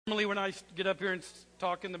Normally when I get up here and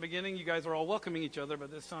talk in the beginning, you guys are all welcoming each other, but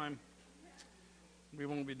this time we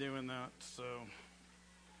won't be doing that. So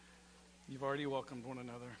you've already welcomed one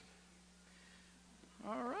another.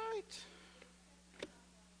 All right.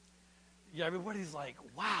 Yeah, everybody's like,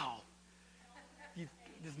 wow.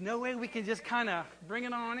 There's no way we can just kind of bring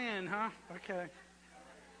it on in, huh? Okay.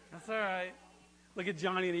 That's all right. Look at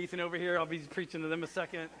Johnny and Ethan over here. I'll be preaching to them a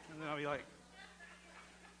second, and then I'll be like,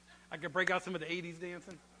 I could break out some of the 80s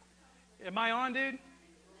dancing. Am I on, dude?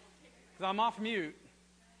 Because I'm off mute.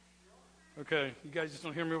 Okay, you guys just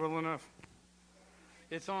don't hear me well enough.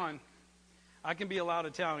 It's on. I can be a loud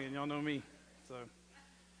Italian. Y'all know me. So,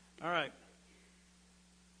 all right.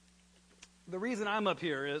 The reason I'm up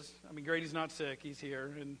here is, Grady's not sick. He's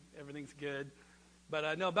here, and everything's good. But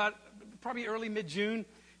I know about probably early mid-June,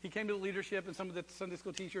 he came to the leadership and some of the Sunday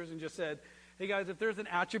school teachers and just said, hey, guys, if there's an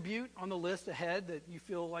attribute on the list ahead that you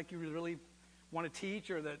feel like you really want to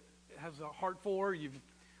teach or that has a heart for, you've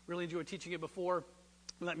really enjoyed teaching it before,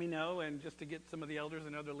 let me know, and just to get some of the elders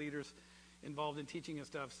and other leaders involved in teaching and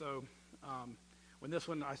stuff. So when this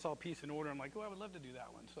one, I saw peace and order, I'm like, I would love to do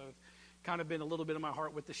that one. So it's kind of been a little bit of my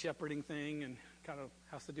heart with the shepherding thing and kind of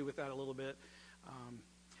has to do with that a little bit.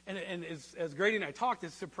 And as Grady and I talked,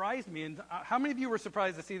 it surprised me. And how many of you were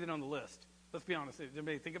surprised to see that on the list? Let's be honest. Did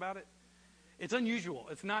anybody think about it? It's unusual.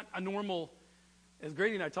 It's not a normal, as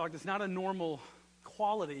Grady and I talked, it's not a normal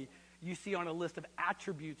quality you see on a list of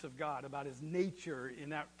attributes of God, about his nature in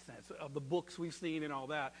that sense, of the books we've seen and all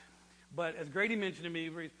that. But as Grady mentioned to me,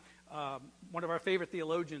 one of our favorite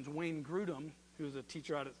theologians, Wayne Grudem, who's a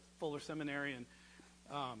teacher out at Fuller Seminary, and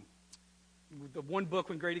the one book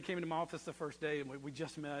when Grady came into my office the first day, and we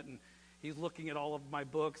just met, and he's looking at all of my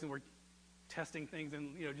books, and we're testing things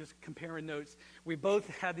and just comparing notes. We both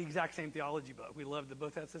had the exact same theology book. We loved it.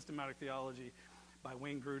 Both had Systematic Theology by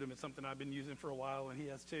Wayne Grudem. It's something I've been using for a while, and he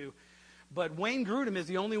has too. But Wayne Grudem is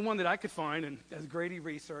the only one that I could find, and as Grady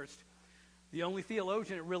researched, the only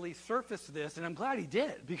theologian that really surfaced this, and I'm glad he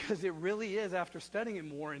did, because it really is, after studying it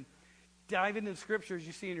more and diving into scriptures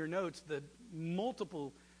you see in your notes, the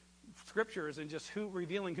multiple scriptures and just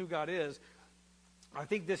revealing who God is. I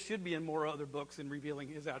think this should be in more other books in revealing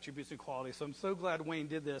his attributes and qualities. So I'm so glad Wayne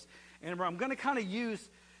did this. And I'm going to kind of use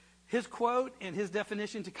his quote and his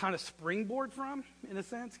definition to kind of springboard from, in a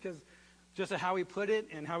sense, because just how he put it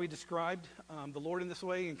and how he described the Lord in this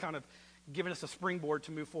way, and kind of giving us a springboard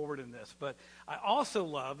to move forward in this. But I also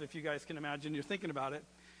love, if you guys can imagine, you're thinking about it,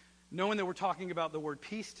 knowing that we're talking about the word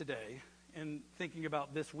peace today, and thinking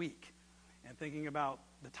about this week, and thinking about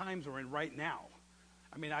the times we're in right now.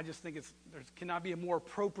 I just think there cannot be a more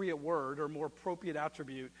appropriate word or more appropriate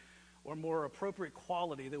attribute or more appropriate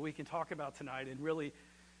quality that we can talk about tonight and really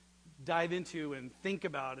dive into and think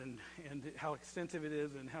about and how extensive it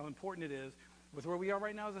is and how important it is with where we are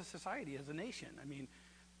right now as a society, as a nation.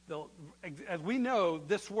 As we know,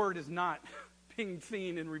 this word is not being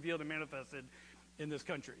seen and revealed and manifested in this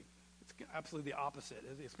country. It's absolutely the opposite,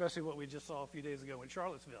 especially what we just saw a few days ago in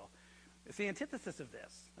Charlottesville. It's the antithesis of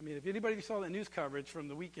this. If anybody saw that news coverage from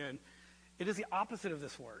the weekend, it is the opposite of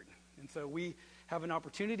this word. And so we have an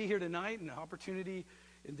opportunity here tonight and an opportunity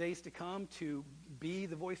in days to come to be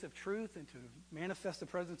the voice of truth and to manifest the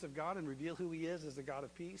presence of God and reveal who he is as the God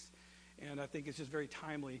of peace. And I think it's just very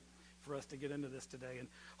timely for us to get into this today. And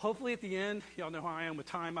hopefully at the end, y'all know how I am with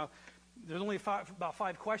time, there's only about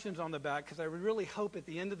 5 questions on the back, because I would really hope at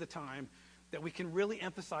the end of the time that we can really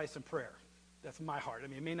emphasize some prayer. That's my heart.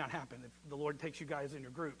 It may not happen if the Lord takes you guys in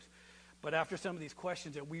your groups. But after some of these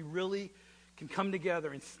questions, that we really can come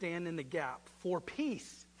together and stand in the gap for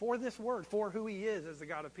peace, for this word, for who he is as the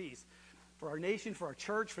God of peace, for our nation, for our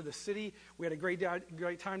church, for the city. We had a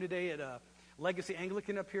great time today at Legacy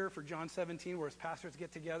Anglican up here for John 17, where his pastors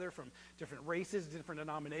get together from different races, different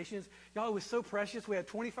denominations. Y'all, it was so precious. We had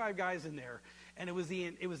 25 guys in there, and it was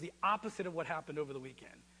the opposite of what happened over the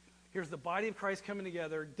weekend. Here's the body of Christ coming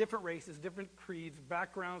together, different races, different creeds,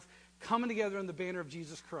 backgrounds, coming together in the banner of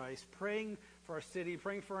Jesus Christ, praying for our city,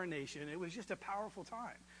 praying for our nation. It was just a powerful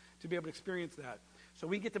time to be able to experience that. So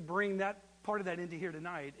we get to bring that part of that into here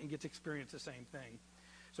tonight and get to experience the same thing.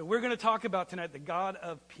 So we're going to talk about tonight the God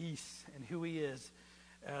of peace and who he is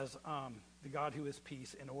as the God who is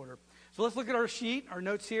peace and order. So let's look at our sheet, our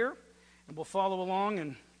notes here, and we'll follow along.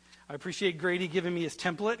 And I appreciate Grady giving me his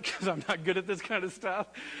template, because I'm not good at this kind of stuff.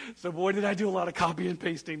 So boy, did I do a lot of copy and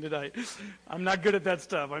pasting tonight. I'm not good at that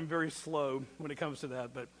stuff. I'm very slow when it comes to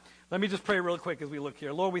that. But let me just pray real quick as we look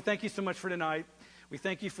here. Lord, we thank you so much for tonight. We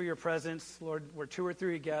thank you for your presence. Lord, where 2 or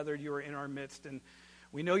 3 are gathered, you are in our midst. And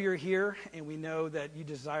we know you're here, and we know that you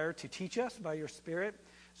desire to teach us by your Spirit.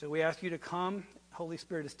 So we ask you to come Holy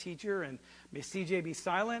Spirit as teacher, and may CJ be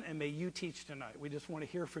silent, and may you teach tonight. We just want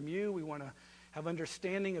to hear from you. We want to have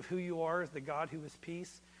understanding of who you are as the God who is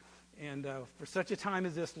peace. And for such a time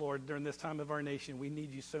as this, Lord, during this time of our nation, we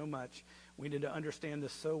need you so much. We need to understand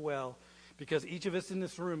this so well, because each of us in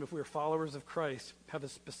this room, if we're followers of Christ, have a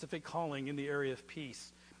specific calling in the area of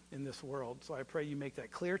peace in this world. So I pray you make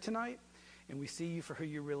that clear tonight, and we see you for who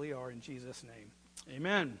you really are in Jesus' name.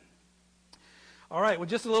 Amen. All right, well,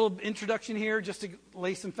 just a little introduction here, just to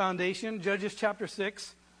lay some foundation. Judges chapter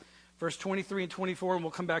 6, verse 23 and 24, and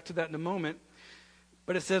we'll come back to that in a moment.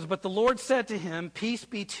 But it says, "But the Lord said to him, 'Peace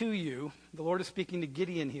be to you.'" The Lord is speaking to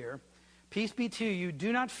Gideon here. "'Peace be to you.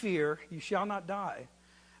 Do not fear. You shall not die.'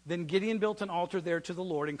 Then Gideon built an altar there to the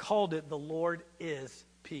Lord and called it, 'The Lord is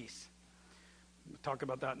Peace.'" We'll talk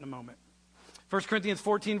about that in a moment. 1 Corinthians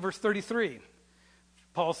 14, verse 33.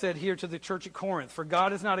 Paul said here to the church at Corinth, "For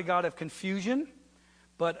God is not a God of confusion,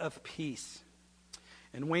 but of peace."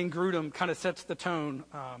 And Wayne Grudem kind of sets the tone.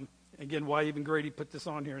 Again, why even Grady put this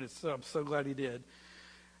on here, and I'm so glad he did.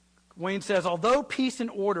 Wayne says, "Although peace and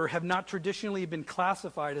order have not traditionally been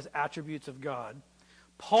classified as attributes of God,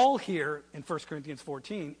 Paul here in 1 Corinthians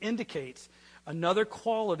 14 indicates another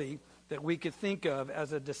quality that we could think of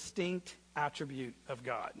as a distinct attribute of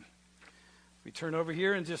God." We turn over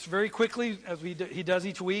here, and just very quickly, as he does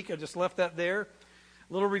each week, I just left that there.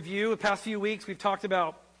 A little review. The past few weeks, we've talked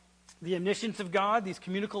about the omniscience of God, these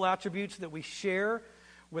communicable attributes that we share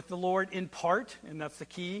with the Lord in part, and that's the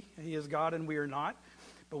key. He is God and we are not.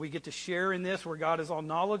 But we get to share in this where God is all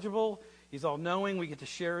knowledgeable, he's all knowing. We get to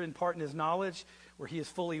share in part in his knowledge, where he is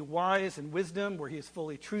fully wise in wisdom, where he is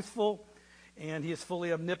fully truthful, and he is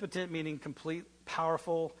fully omnipotent, meaning complete,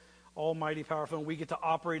 powerful, almighty powerful. And we get to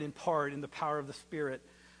operate in part in the power of the Spirit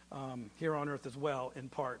here on earth as well, in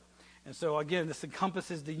part. And so, again, this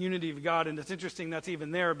encompasses the unity of God, and it's interesting that's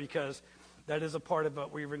even there because that is a part of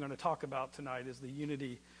what we're going to talk about tonight is the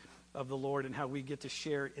unity of the Lord and how we get to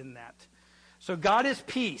share in that. So God is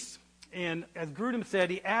peace, and as Grudem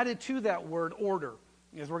said, he added to that word order.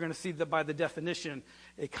 As we're going to see that by the definition,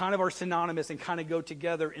 it kind of are synonymous and kind of go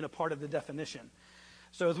together in a part of the definition.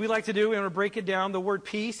 So as we like to do, we're going to break it down. The word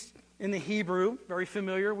peace in the Hebrew, very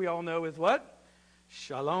familiar, we all know is what?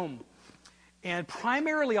 Shalom. And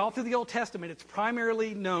primarily, all through the Old Testament, it's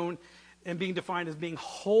primarily known and being defined as being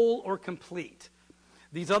whole or complete.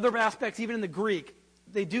 These other aspects, even in the Greek,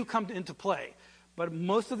 they do come into play. But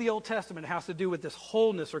most of the Old Testament has to do with this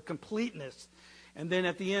wholeness or completeness. And then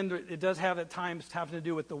at the end, it does have at times having to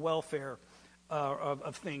do with the welfare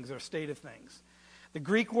of things or state of things. The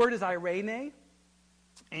Greek word is eirene,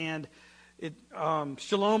 and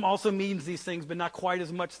shalom also means these things, but not quite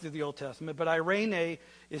as much through the Old Testament. But eirene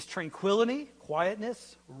is tranquility,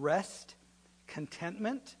 quietness, rest,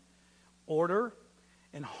 contentment, order,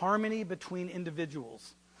 and harmony between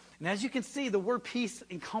individuals. And as you can see, the word peace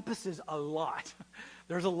encompasses a lot.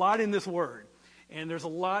 There's a lot in this word. And there's a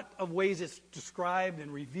lot of ways it's described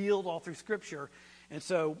and revealed all through Scripture. And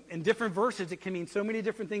so in different verses, it can mean so many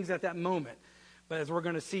different things at that moment. But as we're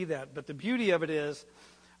going to see that. But the beauty of it is,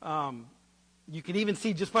 you can even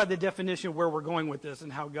see just by the definition where we're going with this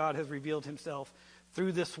and how God has revealed himself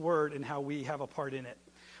through this word and how we have a part in it.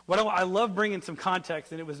 What I love bringing some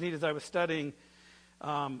context, and it was neat as I was studying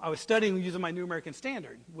using my New American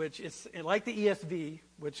Standard, which is like the ESV,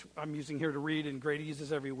 which I'm using here to read and Grady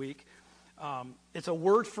uses every week. It's a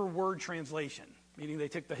word-for-word translation, meaning they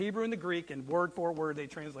took the Hebrew and the Greek and word for word they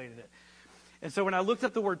translated it. And so when I looked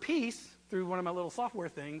up the word peace through one of my little software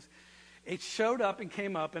things, it showed up and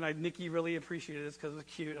came up, and Nikki really appreciated this because it was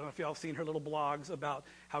cute. I don't know if y'all have seen her little blogs about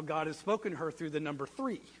how God has spoken to her through the number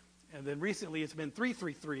 3. And then recently it's been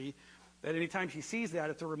 333, that anytime she sees that,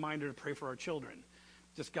 it's a reminder to pray for our children.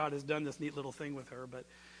 Just God has done this neat little thing with her. But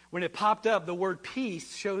when it popped up, the word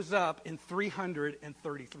peace shows up in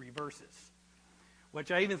 333 verses,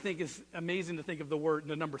 which I even think is amazing to think of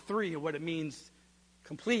the number 3 and what it means,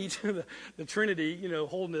 complete, the Trinity,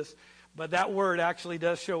 wholeness. But that word actually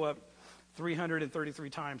does show up 333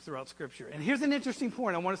 times throughout Scripture. And here's an interesting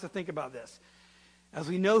point. I want us to think about this. As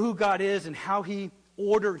we know who God is and how he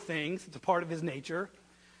ordered things, it's a part of his nature.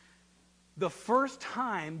 The first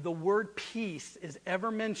time the word peace is ever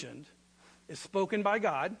mentioned is spoken by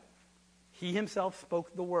God. He himself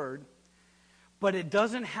spoke the word. But it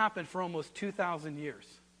doesn't happen for almost 2,000 years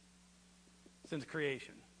since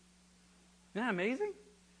creation. Isn't that amazing?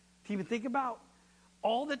 To even think about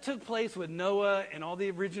all that took place with Noah and all the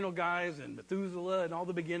original guys and Methuselah and all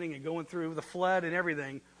the beginning and going through the flood and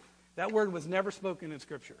everything, that word was never spoken in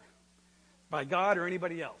Scripture by God or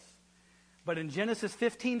anybody else. But in Genesis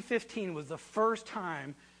 15:15 was the first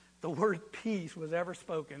time the word peace was ever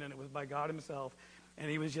spoken, and it was by God himself, And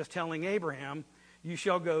he was just telling Abraham, you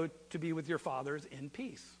shall go to be with your fathers in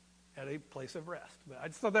peace at a place of rest. But I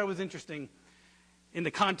just thought that was interesting in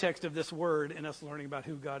the context of this word and us learning about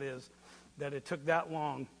who God is, that it took that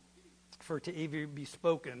long for it to even be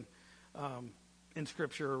spoken in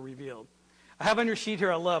Scripture or revealed. I have on your sheet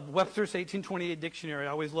here, I love Webster's 1828 dictionary.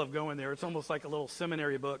 I always love going there. It's almost like a little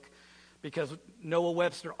seminary book because Noah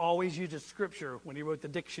Webster always uses Scripture when he wrote the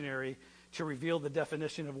dictionary to reveal the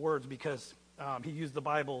definition of words because he used the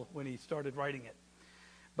Bible when he started writing it.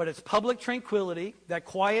 But it's public tranquility, that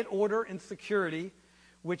quiet order and security,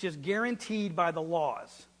 which is guaranteed by the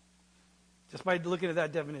laws. Just by looking at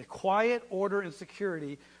that definition. Quiet order and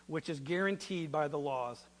security, which is guaranteed by the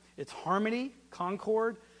laws. It's harmony,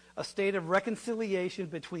 concord, a state of reconciliation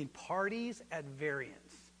between parties at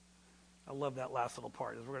variance. I love that last little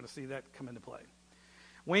part, as we're going to see that come into play.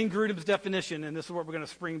 Wayne Grudem's definition, and this is what we're going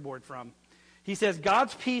to springboard from. He says,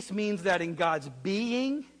 God's peace means that in God's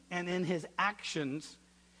being and in his actions,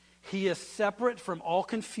 he is separate from all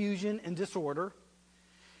confusion and disorder,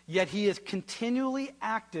 yet he is continually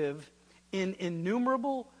active in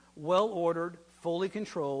innumerable, well-ordered, fully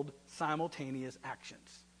controlled, simultaneous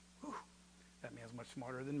actions. Whew, that man's much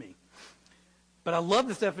smarter than me. But I love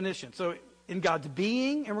this definition. So in God's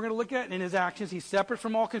being, and we're going to look at it, in his actions, he's separate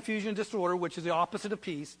from all confusion and disorder, which is the opposite of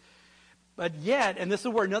peace. But yet, and this is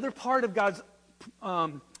where another part of God's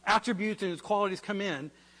attributes and his qualities come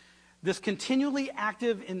in, this continually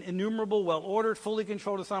active and innumerable, well-ordered, fully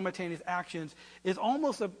controlled, and simultaneous actions is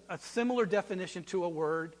almost a similar definition to a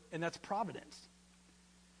word, and that's providence.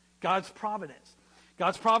 God's providence.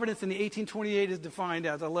 God's providence in the 1828 is defined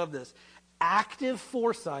as, I love this, active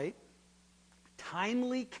foresight,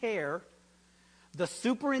 timely care, the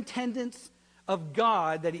superintendence of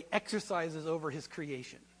God that he exercises over his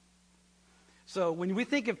creation. So when we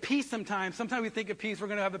think of peace sometimes we think of peace, we're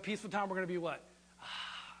going to have a peaceful time, we're going to be what?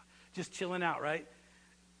 Just chilling out, right?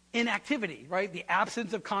 Inactivity, right? The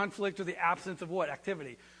absence of conflict or the absence of what?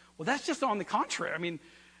 Activity. Well, that's just on the contrary. I mean,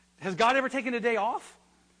 has God ever taken a day off?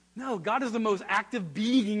 No, God is the most active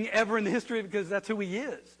being ever in the history because that's who he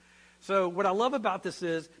is. So what I love about this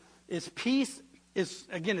is peace is,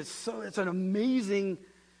 again, it's an amazing,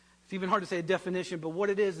 it's even hard to say a definition, but what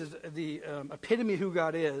it is the epitome of who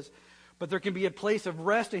God is. But there can be a place of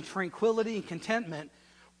rest and tranquility and contentment,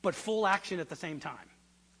 but full action at the same time.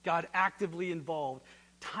 God actively involved,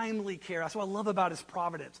 timely care. That's what I love about his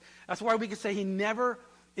providence. That's why we can say he never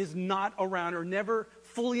is not around or never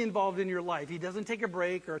fully involved in your life. He doesn't take a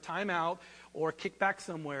break or a time out or kick back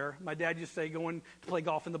somewhere. My dad used to say going to play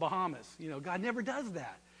golf in the Bahamas. God never does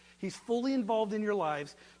that. He's fully involved in your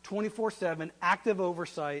lives, 24/7, active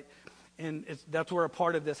oversight, and that's where a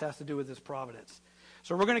part of this has to do with his providence.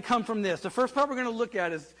 So we're going to come from this. The first part we're going to look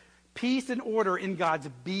at is peace and order in God's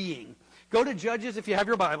being. Go to Judges if you have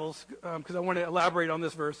your Bibles, because I want to elaborate on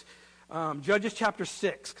this verse. Judges chapter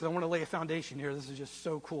 6, because I want to lay a foundation here. This is just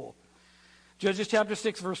so cool. Judges chapter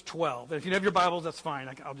 6, verse 12. And if you have your Bibles, that's fine.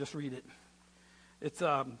 I'll just read it. It's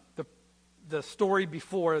the story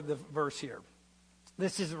before the verse here.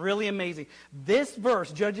 This is really amazing. This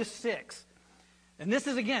verse, Judges 6, and this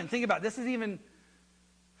is, again, think about it, this is even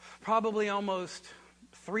probably almost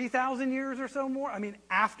 3,000 years or so more. I mean,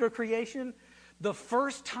 after creation. The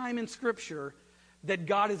first time in Scripture that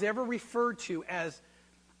God is ever referred to as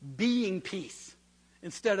being peace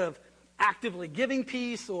instead of actively giving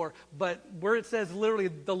peace, but where it says literally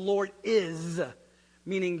the Lord is,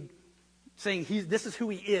 meaning saying this is who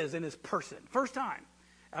he is in his person. First time.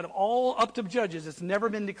 Out of all up to Judges, it's never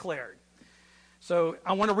been declared. So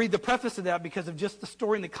I want to read the preface of that because of just the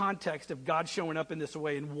story and the context of God showing up in this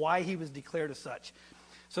way and why he was declared as such.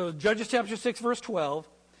 So Judges chapter 6, verse 12.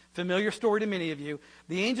 Familiar story to many of you.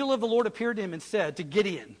 The angel of the Lord appeared to him and said to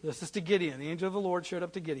Gideon, this is to Gideon, the angel of the Lord showed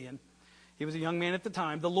up to Gideon. He was a young man at the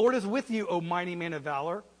time. The Lord is with you, O mighty man of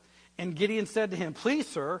valor. And Gideon said to him, please,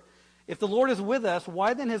 sir, if the Lord is with us,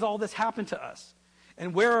 why then has all this happened to us?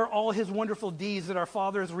 And where are all his wonderful deeds that our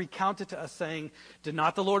fathers recounted to us, saying, did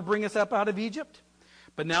not the Lord bring us up out of Egypt?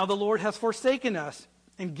 But now the Lord has forsaken us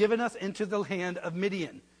and given us into the hand of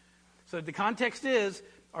Midian. So the context is,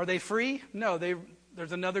 are they free? No,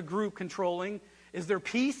 there's another group controlling. Is there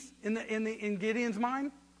peace in Gideon's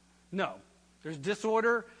mind? No. There's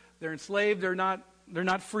disorder. They're enslaved. They're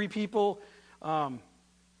not free people. And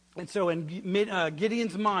so in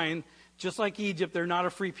Gideon's mind, just like Egypt, they're not a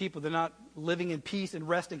free people. They're not living in peace and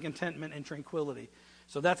rest and contentment and tranquility.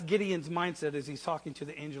 So that's Gideon's mindset as he's talking to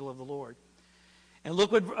the angel of the Lord. And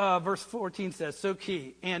look what verse 14 says, so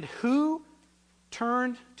key. And who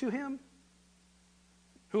turned to him?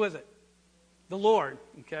 Who is it? The Lord,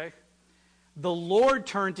 okay? The Lord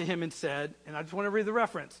turned to him and said, and I just want to read the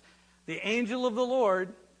reference, the angel of the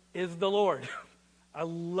Lord is the Lord. I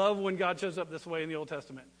love when God shows up this way in the Old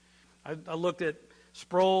Testament. I looked at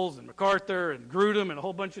Sproul's and MacArthur and Grudem and a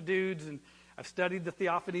whole bunch of dudes, and I've studied the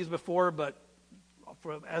theophanies before, but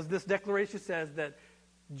as this declaration says, that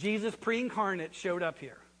Jesus pre-incarnate showed up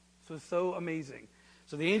here. So it's so amazing.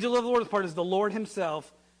 So the angel of the Lord part is the Lord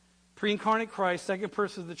himself, pre-incarnate Christ, second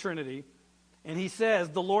person of the Trinity. And he says,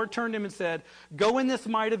 the Lord turned to him and said, go in this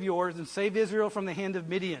might of yours and save Israel from the hand of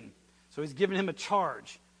Midian. So he's given him a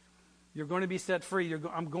charge. You're going to be set free.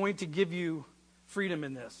 I'm going to give you freedom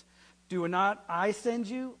in this. Do not I send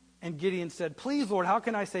you? And Gideon said, please, Lord, how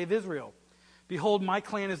can I save Israel? Behold, my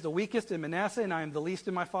clan is the weakest in Manasseh, and I am the least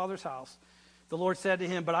in my father's house. The Lord said to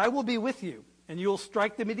him, but I will be with you, and you will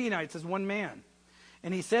strike the Midianites as one man.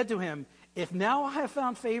 And he said to him, if now I have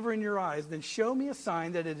found favor in your eyes, then show me a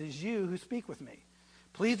sign that it is you who speak with me.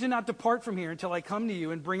 Please do not depart from here until I come to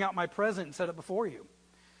you and bring out my present and set it before you.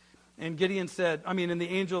 And Gideon said, and the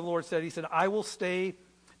angel of the Lord said, he said, I will stay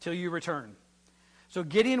till you return. So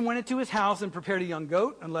Gideon went into his house and prepared a young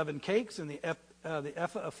goat, unleavened cakes, and the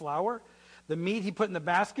ephah of flour. The meat he put in the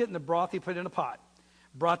basket, and the broth he put in a pot.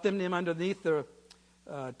 Brought them to him underneath the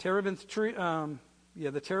terebinth tree,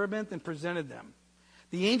 the terebinth, and presented them.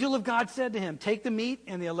 The angel of God said to him, take the meat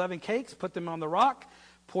and the 11 cakes, put them on the rock,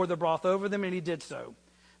 pour the broth over them, and he did so.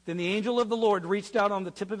 Then the angel of the Lord reached out on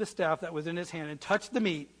the tip of his staff that was in his hand and touched the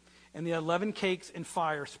meat, and the 11 cakes and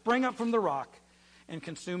fire sprang up from the rock and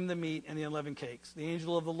consumed the meat and the 11 cakes. The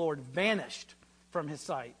angel of the Lord vanished from his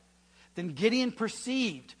sight. Then Gideon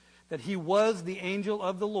perceived that he was the angel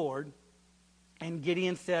of the Lord, and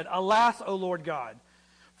Gideon said, alas, O Lord God,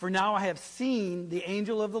 for now I have seen the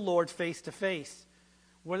angel of the Lord face to face.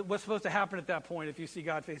 What's supposed to happen at that point if you see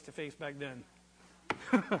God face to face back then?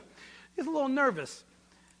 He's a little nervous.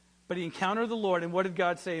 But he encountered the Lord, and what did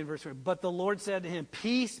God say in verse 3? But the Lord said to him,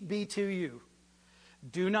 peace be to you.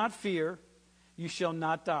 Do not fear, you shall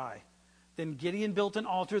not die. Then Gideon built an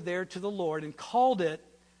altar there to the Lord and called it,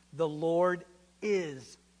 the Lord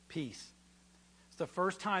is peace. It's the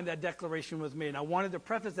first time that declaration was made. And I wanted to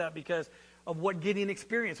preface that because of what Gideon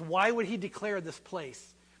experienced. Why would he declare this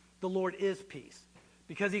place, the Lord is peace?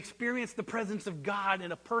 Because he experienced the presence of God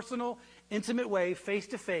in a personal, intimate way, face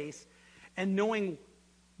to face, and knowing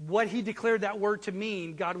what he declared that word to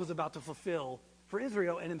mean, God was about to fulfill for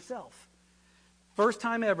Israel and himself. First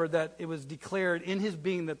time ever that it was declared in his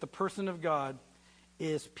being that the person of God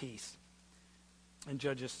is peace. In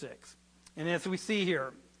Judges 6. And as we see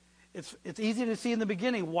here, it's easy to see in the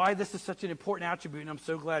beginning why this is such an important attribute, and I'm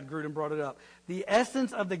so glad Grudem brought it up. The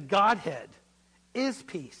essence of the Godhead is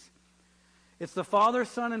peace. It's the Father,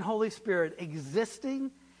 Son, and Holy Spirit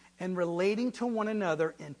existing and relating to one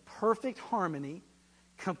another in perfect harmony,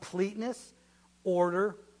 completeness,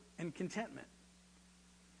 order, and contentment.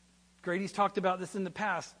 Grady's talked about this in the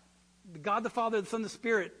past. The God, the Father, the Son, the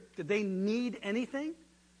Spirit, did they need anything?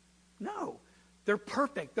 No. They're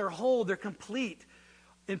perfect. They're whole. They're complete.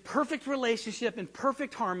 In perfect relationship, in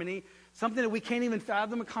perfect harmony, something that we can't even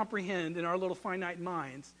fathom or comprehend in our little finite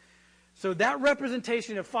minds. So that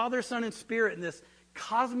representation of Father, Son, and Spirit in this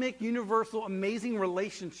cosmic, universal, amazing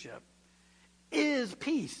relationship is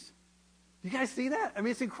peace. You guys see that? I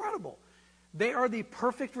mean, it's incredible. They are the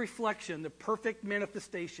perfect reflection, the perfect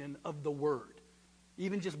manifestation of the Word,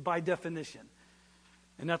 even just by definition.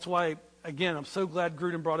 And that's why, again, I'm so glad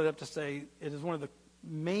Grudem brought it up to say it is one of the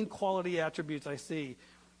main quality attributes I see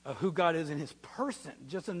of who God is in his person,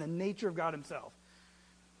 just in the nature of God himself.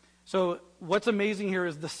 So what's amazing here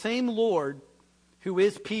is the same Lord who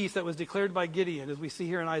is peace that was declared by Gideon, as we see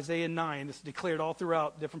here in Isaiah 9, it's declared all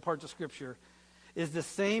throughout different parts of Scripture, is the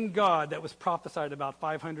same God that was prophesied about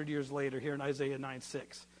 500 years later here in Isaiah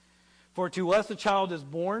 9:6. For to us a child is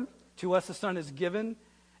born, to us a son is given,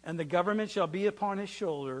 and the government shall be upon his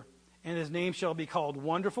shoulder, and his name shall be called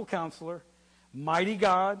Wonderful Counselor, Mighty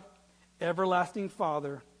God, Everlasting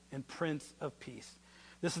Father, and Prince of Peace.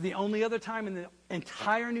 This is the only other time in the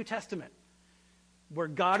entire New Testament where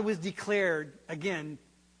God was declared, again,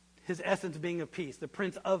 his essence being of peace, the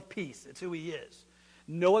Prince of Peace. It's who he is.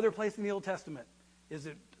 No other place in the Old Testament is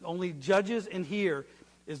it. Only Judges and here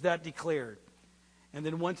is that declared. And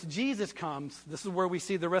then once Jesus comes, this is where we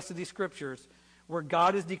see the rest of these scriptures, where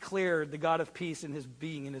God is declared the God of peace in his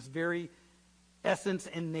being, in his very essence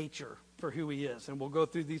and nature for who he is. And we'll go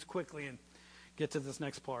through these quickly and get to this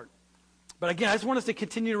next part. But again, I just want us to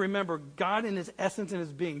continue to remember God in his essence and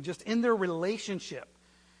his being, just in their relationship,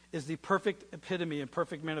 is the perfect epitome and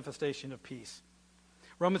perfect manifestation of peace.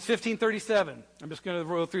 Romans 15:37. I'm just going to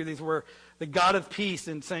roll through these where the God of peace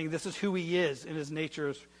and saying this is who he is in his nature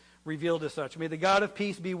is revealed as such. May the God of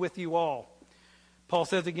peace be with you all. Paul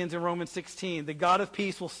says again in Romans 16, the God of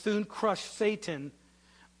peace will soon crush Satan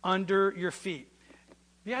under your feet.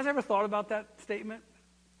 Have you guys ever thought about that statement?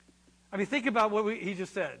 I mean, think about what he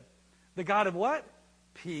just said. The God of what?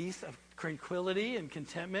 Peace, of tranquility and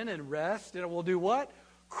contentment and rest. Will do what?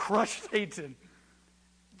 Crush Satan.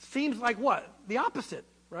 Seems like what? The opposite,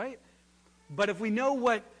 right? But if we know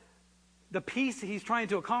what the peace he's trying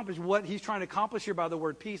to accomplish, what he's trying to accomplish here by the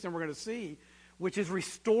word peace, and we're going to see, which is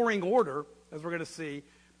restoring order, as we're going to see,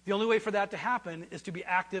 the only way for that to happen is to be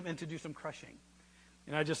active and to do some crushing.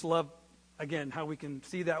 And I just love, again, how we can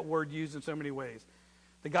see that word used in so many ways.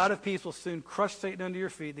 The God of peace will soon crush Satan under your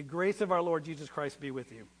feet. The grace of our Lord Jesus Christ be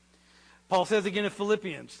with you. Paul says again in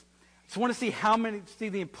Philippians, I just want to see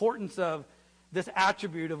the importance of this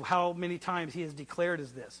attribute of how many times he has declared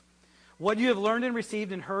as this. What you have learned and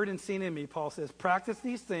received and heard and seen in me, Paul says, practice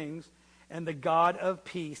these things, and the God of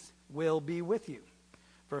peace will be with you.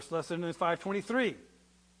 1 Thessalonians 5:23.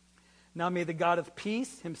 Now may the God of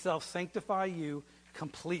peace himself sanctify you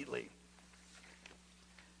completely.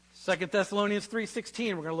 2 Thessalonians 3:16.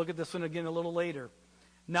 We're going to look at this one again a little later.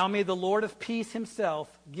 Now may the Lord of peace himself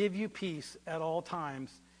give you peace at all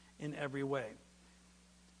times in every way.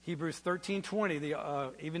 Hebrews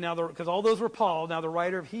 13:20. Even now, because all those were Paul, now the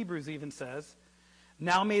writer of Hebrews even says,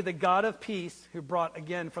 now may the God of peace, who brought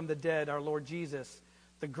again from the dead our Lord Jesus,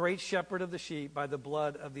 the great shepherd of the sheep, by the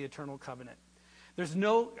blood of the eternal covenant. I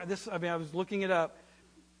was looking it up.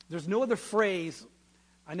 There's no other phrase.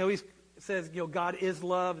 I know he says, God is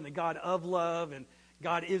love and the God of love and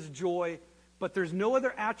God is joy, but there's no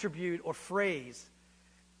other attribute or phrase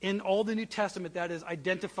in all the New Testament that is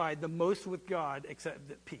identified the most with God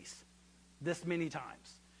except peace. This many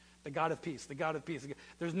times. The God of peace, the God of peace.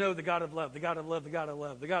 There's no the God of love, the God of love, the God of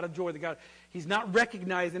love, the God of joy, He's not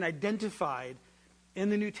recognized and identified in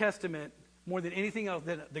the New Testament more than anything else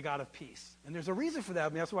than the God of peace. And there's a reason for that. I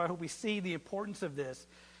mean, that's why I hope we see the importance of this,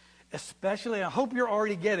 especially, I hope you're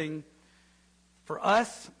already getting, for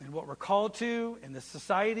us and what we're called to in this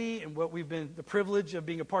society and what we've been, the privilege of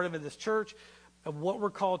being a part of in this church, of what we're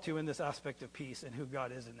called to in this aspect of peace and who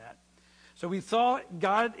God is in that. So we saw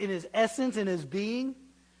God in his essence, in his being,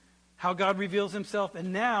 how God reveals himself,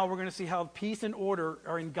 and now we're going to see how peace and order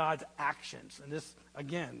are in God's actions. And this,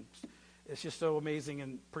 again, it's just so amazing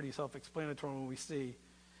and pretty self-explanatory when we see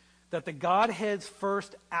that the Godhead's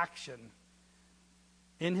first action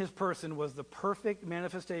in his person was the perfect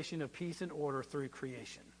manifestation of peace and order through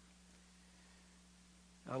creation.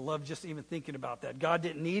 I love just even thinking about that. God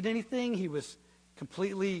didn't need anything. He was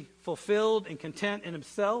completely fulfilled and content in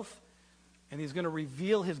himself, and he's going to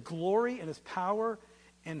reveal his glory and his power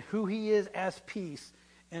and who he is as peace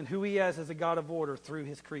and who he is as a God of order through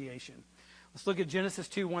his creation. Let's look at Genesis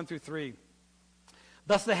 2:1-3.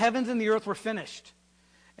 Thus the heavens and the earth were finished,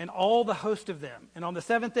 and all the host of them. And on the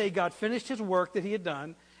seventh day God finished his work that he had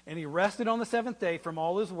done, and he rested on the seventh day from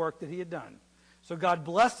all his work that he had done. So God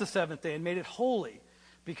blessed the seventh day and made it holy,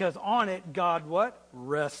 because on it God what?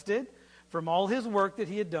 Rested from all his work that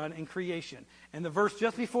he had done in creation. And the verse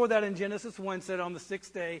just before that in Genesis 1 said on the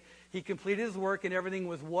sixth day he completed his work and everything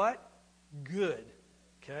was what? Good.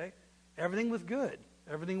 Okay? Everything was good.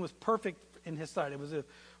 Everything was perfect in his sight. It was a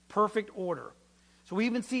perfect order. So we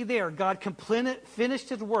even see there, God finished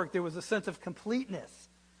his work. There was a sense of completeness.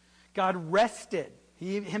 God rested.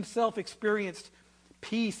 He himself experienced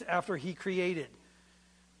peace after he created.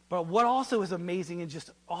 But what also is amazing and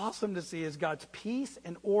just awesome to see is God's peace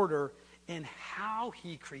and order in how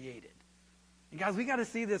he created. And guys, we got to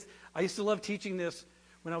see this. I used to love teaching this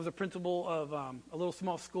when I was a principal of a little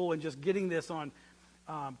small school and just getting this on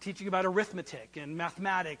teaching about arithmetic and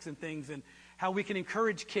mathematics and things, and how we can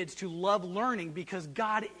encourage kids to love learning because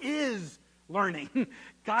God is learning.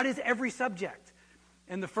 God is every subject.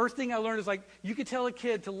 And the first thing I learned is you could tell a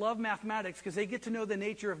kid to love mathematics because they get to know the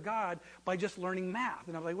nature of God by just learning math.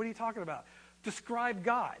 And I'm like, what are you talking about? Describe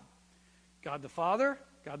God. God the Father,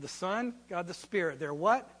 God the Son, God the Spirit. They're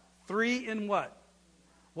what? Three in what?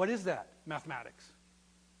 What is that? Mathematics.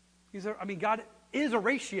 God is a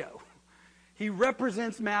ratio. He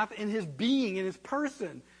represents math in his being, in his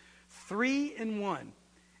person. 3 in 1.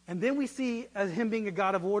 And then we see as him being a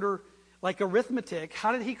God of order, like arithmetic,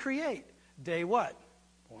 how did he create? Day what?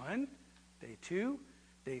 1, day 2,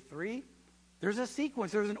 day 3. There's a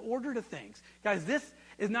sequence. There's an order to things. Guys, this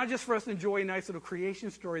is not just for us to enjoy a nice little creation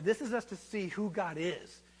story. This is us to see who God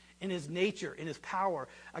is in his nature, in his power.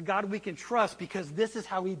 A God we can trust because this is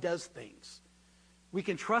how he does things. We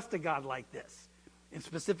can trust a God like this in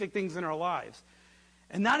specific things in our lives.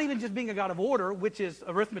 And not even just being a God of order, which is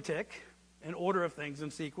arithmetic, an order of things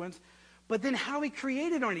in sequence, but then how he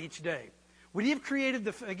created on each day. Would he have created,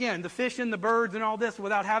 the fish and the birds and all this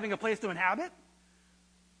without having a place to inhabit?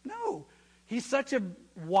 No. He's such a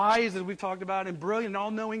wise, as we've talked about, and brilliant,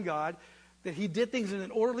 all-knowing God that he did things in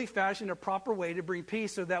an orderly fashion, a proper way to bring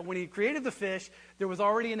peace, so that when he created the fish, there was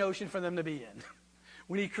already an ocean for them to be in.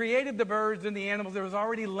 When he created the birds and the animals, there was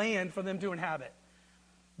already land for them to inhabit.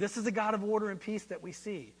 This is a God of order and peace that we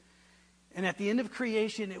see. And at the end of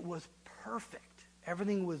creation, it was perfect.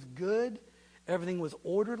 Everything was good. Everything was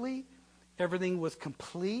orderly. Everything was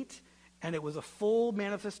complete. And it was a full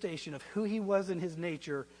manifestation of who he was in his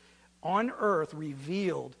nature on earth,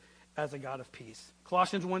 revealed as a God of peace.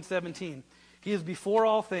 Colossians 1:17, he is before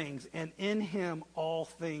all things, and in him all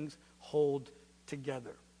things hold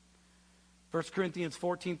together. 1 Corinthians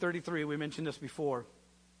 14:33, we mentioned this before.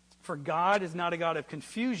 For God is not a God of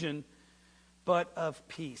confusion, but of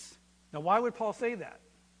peace. Now, why would Paul say that?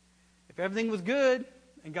 If everything was good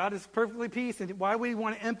and God is perfectly peace, and why would he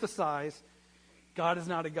want to emphasize God is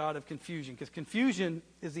not a God of confusion? Because confusion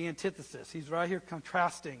is the antithesis. He's right here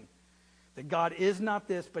contrasting that God is not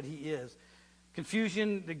this, but he is.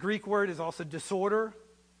 Confusion, the Greek word, is also disorder,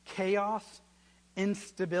 chaos,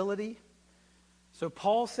 instability. So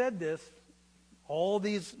Paul said this all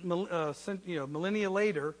these millennia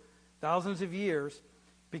later, thousands of years,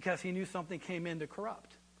 because he knew something came in to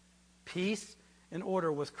corrupt. Peace and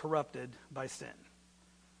order was corrupted by sin.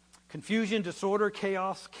 Confusion, disorder,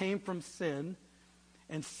 chaos came from sin,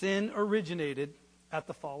 and sin originated at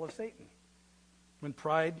the fall of Satan, when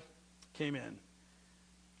pride came in.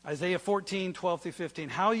 Isaiah 14:12-15.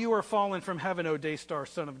 How you are fallen from heaven, O day star,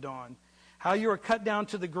 son of dawn. How you are cut down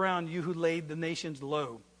to the ground, you who laid the nations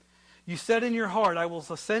low. You said in your heart, I will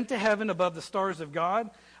ascend to heaven above the stars of God.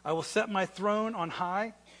 I will set my throne on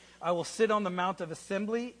high. I will sit on the mount of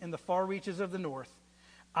assembly in the far reaches of the north.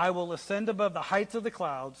 I will ascend above the heights of the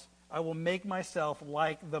clouds. I will make myself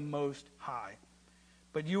like the Most High.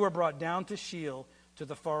 But you are brought down to Sheol, to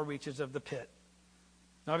the far reaches of the pit.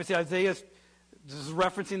 Now, obviously, Isaiah this is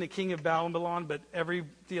referencing the king of Babylon, but every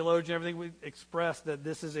theologian, everything we express, that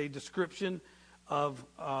this is a description of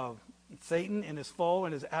Satan and his fall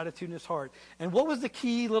and his attitude in his heart. And what was the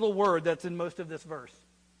key little word that's in most of this verse?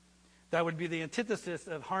 That would be the antithesis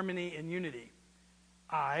of harmony and unity.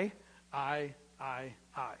 I. And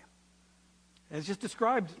it's just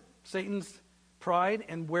described Satan's pride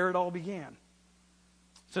and where it all began.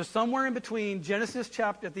 So somewhere in between Genesis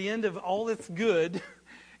chapter, at the end of all that's good,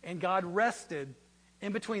 and God rested,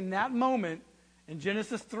 in between that moment in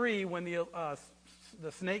Genesis 3, when the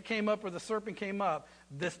snake came up or the serpent came up,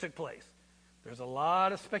 this took place. There's a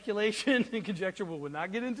lot of speculation and conjecture we will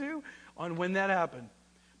not get into on when that happened.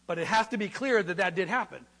 But it has to be clear that that did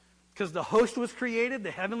happen. Because the host was created,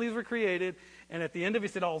 the heavenlies were created, and at the end of it,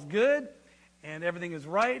 he said, all's good, and everything is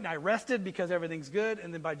right, and I rested because everything's good.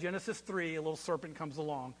 And then by Genesis 3, a little serpent comes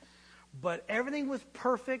along. But everything was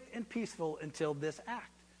perfect and peaceful until this act.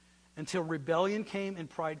 Until rebellion came and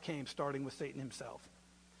pride came, starting with Satan himself.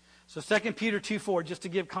 So 2 Peter 2:4, just to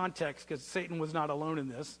give context, because Satan was not alone in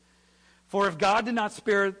this. For if God did not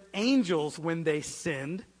spare angels when they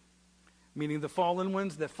sinned, meaning the fallen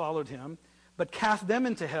ones that followed him, but cast them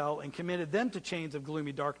into hell and committed them to chains of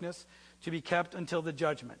gloomy darkness to be kept until the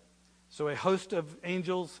judgment. So a host of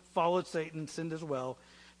angels followed Satan, sinned as well.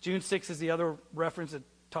 June 6 is the other reference that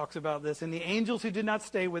talks about this. And the angels who did not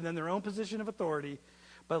stay within their own position of authority,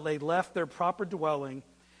 but they left their proper dwelling,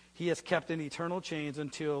 he has kept in eternal chains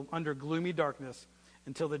until under gloomy darkness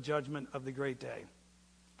until the judgment of the great day.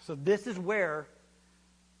 So this is where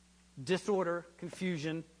disorder,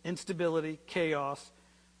 confusion, instability, chaos,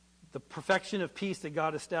 the perfection of peace that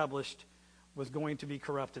God established was going to be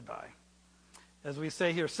corrupted by. As we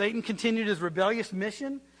say here, Satan continued his rebellious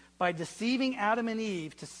mission by deceiving Adam and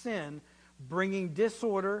Eve to sin, bringing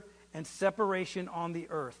disorder and separation on the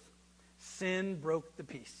earth. Sin broke the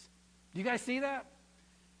peace. Do you guys see that?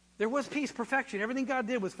 There was peace, perfection. Everything God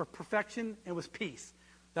did was for perfection and was peace.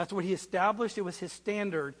 That's what he established. It was his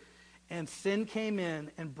standard. And sin came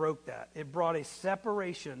in and broke that. It brought a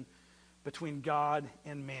separation between God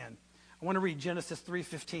and man. I want to read Genesis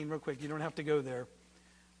 3:15 real quick. You don't have to go there.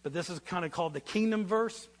 But this is kind of called the kingdom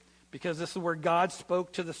verse, because this is where God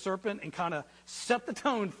spoke to the serpent and kind of set the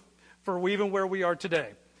tone for even where we are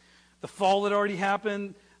today. The fall had already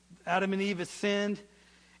happened. Adam and Eve had sinned.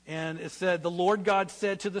 And it said, the Lord God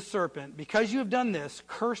said to the serpent, because you have done this,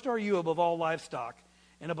 cursed are you above all livestock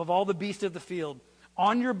and above all the beasts of the field.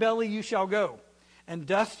 On your belly you shall go, and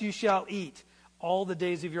dust you shall eat all the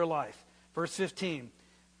days of your life. Verse 15,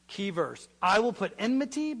 key verse. I will put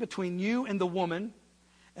enmity between you and the woman,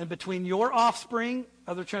 and between your offspring,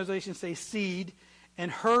 other translations say seed, and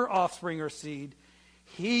her offspring or seed.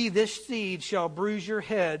 This seed shall bruise your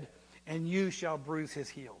head, and you shall bruise his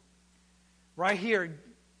heel. Right here,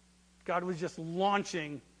 God was just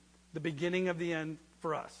launching the beginning of the end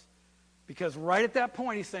for us. Because right at that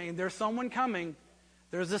point, he's saying, there's someone coming,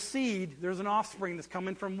 there's a seed, there's an offspring that's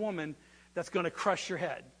coming from woman that's going to crush your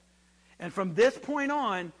head. And from this point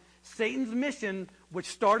on, Satan's mission, which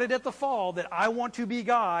started at the fall, that I want to be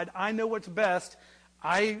God, I know what's best,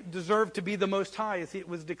 I deserve to be the Most High, as it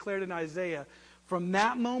was declared in Isaiah. From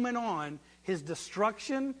that moment on, his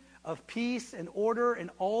destruction of peace and order and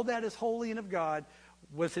all that is holy and of God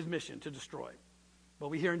was his mission, to destroy. But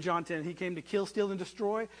we hear in John 10, he came to kill, steal, and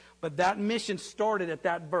destroy. But that mission started at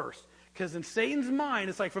that verse. Because in Satan's mind,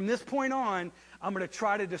 it's like from this point on, I'm going to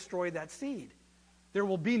try to destroy that seed. There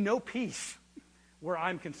will be no peace where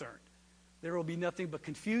I'm concerned. There will be nothing but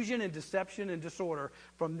confusion and deception and disorder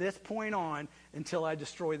from this point on until I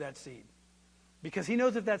destroy that seed. Because he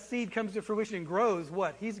knows if that seed comes to fruition and grows,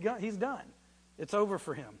 what? He's done. It's over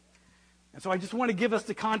for him. And so I just want to give us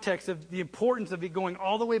the context of the importance of it going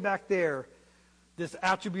all the way back there, this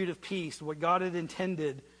attribute of peace, what God had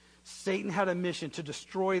intended. Satan had a mission to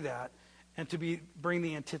destroy that and to bring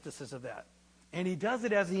the antithesis of that. And he does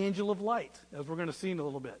it as the angel of light, as we're going to see in a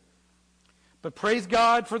little bit. But praise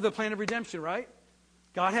God for the plan of redemption, right?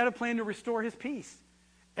 God had a plan to restore his peace.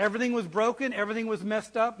 Everything was broken. Everything was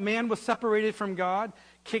messed up. Man was separated from God,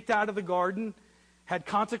 kicked out of the garden, had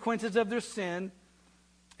consequences of their sin.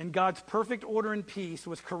 And God's perfect order and peace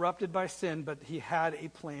was corrupted by sin, but he had a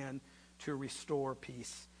plan to restore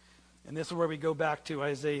peace. And this is where we go back to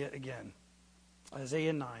Isaiah again.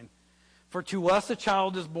 Isaiah 9. For to us a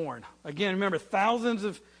child is born. Again, remember, thousands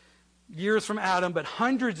of years from Adam, but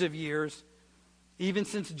hundreds of years, even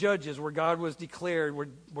since Judges, where God was declared,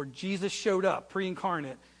 where Jesus showed up,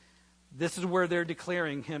 pre-incarnate. This is where they're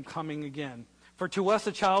declaring him coming again. For to us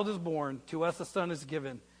a child is born, to us a son is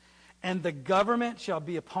given. And the government shall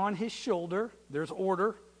be upon his shoulder. There's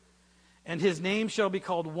order. And his name shall be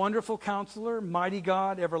called Wonderful Counselor, Mighty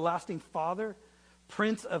God, Everlasting Father,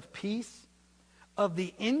 Prince of Peace. Of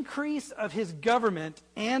the increase of his government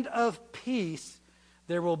and of peace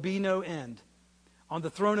there will be no end. On the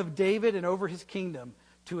throne of David and over his kingdom,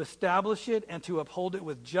 to establish it and to uphold it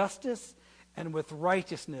with justice and with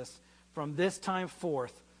righteousness from this time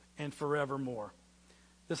forth and forevermore.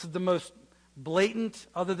 This is the most blatant,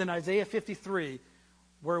 other than Isaiah 53,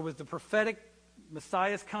 where it was the prophetic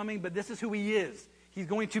Messiah's coming, but this is who he is. He's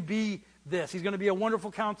going to be this. He's going to be a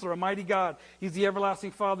wonderful counselor, a mighty God. He's the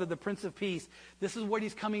everlasting Father, the Prince of Peace. This is what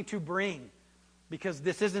he's coming to bring, because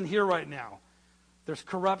this isn't here right now. There's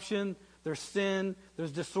corruption, there's sin,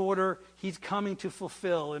 there's disorder. He's coming to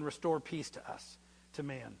fulfill and restore peace to us, to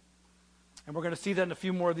man. And we're going to see that in a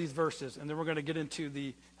few more of these verses, and then we're going to get into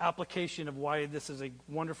the application of why this is a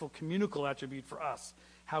wonderful communicable attribute for us,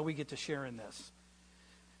 how we get to share in this.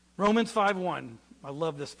 Romans 5:1. I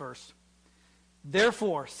love this verse.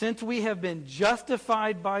 Therefore, since we have been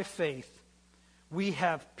justified by faith, we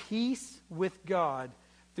have peace with God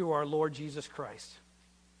through our Lord Jesus Christ.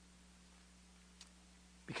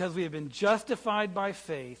 Because we have been justified by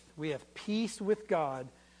faith, we have peace with God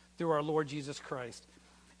through our Lord Jesus Christ.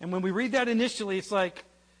 And when we read that initially, it's like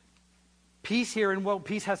peace here, and well,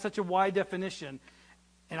 peace has such a wide definition.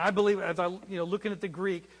 And I believe, as I looking at the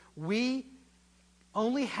Greek, we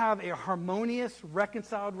only have a harmonious,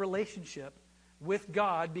 reconciled relationship with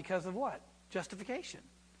God because of what? Justification.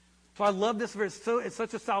 So I love this verse. It's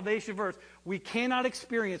such a salvation verse. We cannot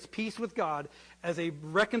experience peace with God as a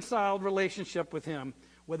reconciled relationship with him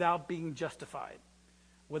without being justified,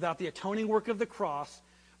 without the atoning work of the cross,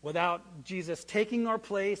 without Jesus taking our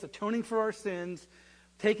place, atoning for our sins,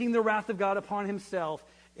 taking the wrath of God upon himself.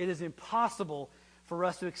 It is impossible for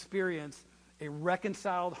us to experience a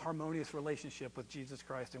reconciled, harmonious relationship with Jesus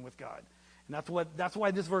Christ and with God. And that's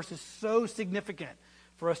why this verse is so significant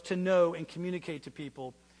for us to know and communicate to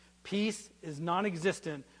people. Peace is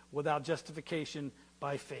non-existent without justification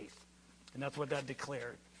by faith. And that's what that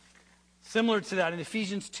declared. Similar to that in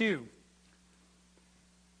Ephesians 2.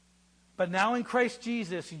 But now in Christ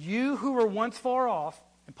Jesus, you who were once far off,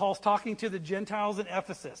 and Paul's talking to the Gentiles in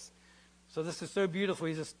Ephesus. So this is so beautiful.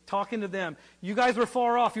 He's just talking to them. You guys were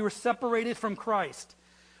far off. You were separated from Christ.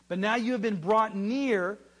 But now you have been brought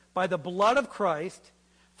near by the blood of Christ.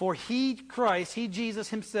 For Christ, Jesus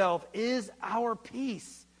himself, is our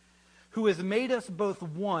peace, who has made us both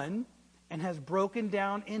one and has broken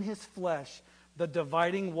down in his flesh the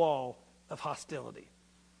dividing wall of hostility.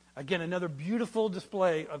 Again, another beautiful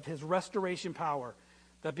display of his restoration power,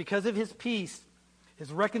 that because of his peace,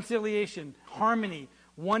 his reconciliation, harmony,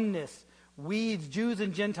 oneness, we, Jews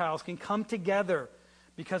and Gentiles, can come together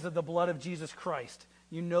because of the blood of Jesus Christ.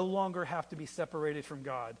 You no longer have to be separated from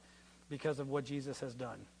God because of what Jesus has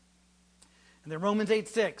done. And then Romans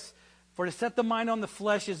 8:6, for to set the mind on the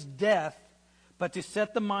flesh is death, but to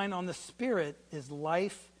set the mind on the Spirit is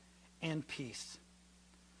life and peace.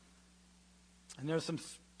 And there's some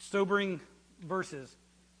sobering verses,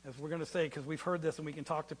 as we're going to say, because we've heard this and we can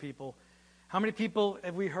talk to people. How many people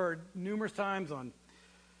have we heard numerous times on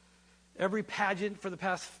every pageant for the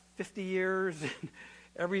past 50 years,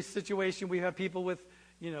 every situation we have people with,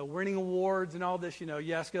 winning awards and all this,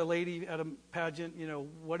 you ask a lady at a pageant,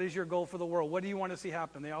 what is your goal for the world? What do you want to see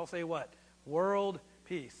happen? They all say what? World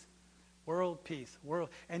peace. World peace. World.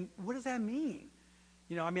 And what does that mean?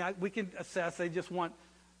 We can assess they just want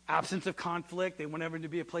absence of conflict. They want everyone to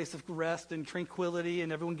be a place of rest and tranquility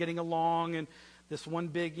and everyone getting along and this one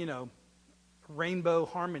big, rainbow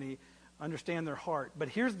harmony, understand their heart. But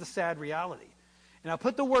here's the sad reality. And I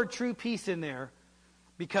put the word true peace in there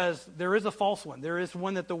because there is a false one. There is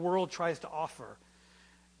one that the world tries to offer.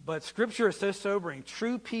 But Scripture is so sobering.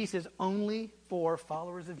 True peace is only for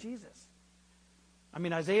followers of Jesus.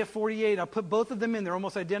 Isaiah 48, I put both of them in. They're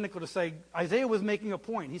almost identical to say, Isaiah was making a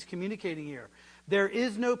point. He's communicating here. There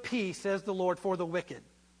is no peace, says the Lord, for the wicked.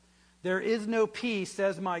 There is no peace,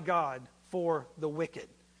 says my God, for the wicked.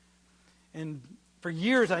 And for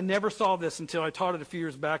years, I never saw this until I taught it a few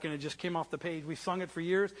years back, and it just came off the page. We've sung it for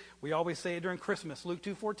years. We always say it during Christmas, Luke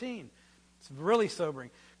 2:14. It's really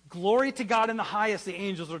sobering. Glory to God in the highest, the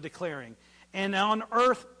angels are declaring. And on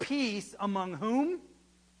earth, peace among whom?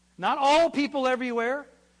 Not all people everywhere,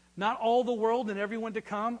 not all the world and everyone to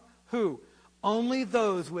come. Who? Only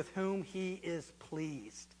those with whom he is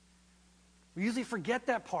pleased. We usually forget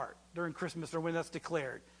that part during Christmas or when that's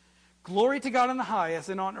declared. Glory to God in the highest,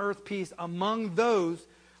 and on earth peace among those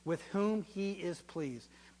with whom he is pleased.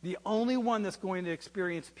 The only one that's going to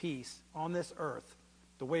experience peace on this earth,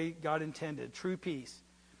 the way God intended, true peace,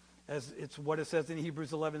 as it's what it says in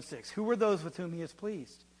Hebrews 11:6. Who are those with whom he is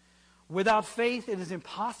pleased? Without faith, it is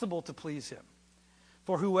impossible to please him.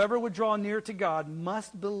 For whoever would draw near to God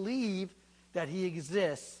must believe that he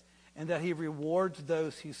exists and that he rewards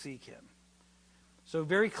those who seek him. So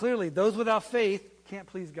very clearly, those without faith can't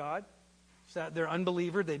please God. They're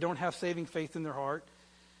unbeliever. They don't have saving faith in their heart.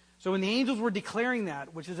 So when the angels were declaring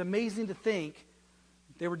that, which is amazing to think,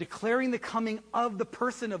 they were declaring the coming of the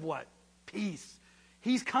person of what? Peace.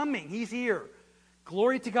 He's coming. He's here.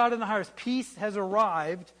 Glory to God in the highest. Peace has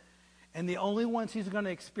arrived. And the only ones who's going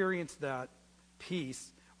to experience that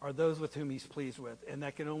peace are those with whom he's pleased with. And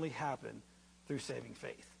that can only happen through saving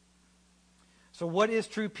faith. So what is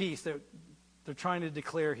true peace that they're trying to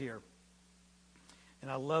declare here?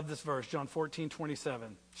 And I love this verse, John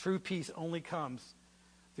 14:27. True peace only comes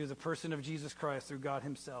through the person of Jesus Christ, through God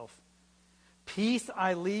himself. Peace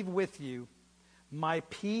I leave with you. My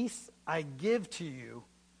peace I give to you.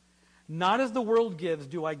 Not as the world gives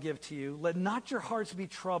do I give to you. Let not your hearts be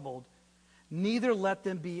troubled, neither let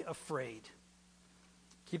them be afraid.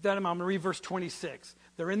 Keep that in mind. I'm going to read verse 26.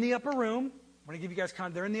 They're in the upper room. I want to give you guys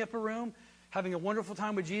they're in the upper room, having a wonderful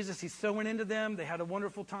time with Jesus. He's sowing into them. They had a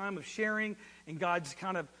wonderful time of sharing, and God's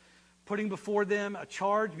kind of putting before them a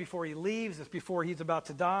charge before he leaves. It's before he's about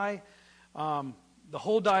to die. The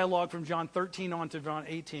whole dialogue from John 13 on to John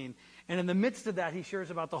 18. And in the midst of that, he shares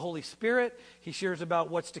about the Holy Spirit. He shares about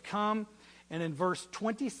what's to come. And in verse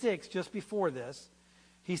 26, just before this,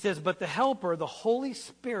 he says, but the Helper, the Holy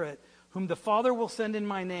Spirit, whom the Father will send in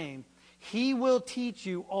my name, he will teach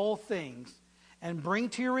you all things and bring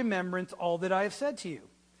to your remembrance all that I have said to you.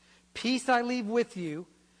 Peace I leave with you,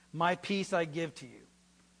 my peace I give to you.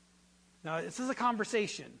 Now, this is a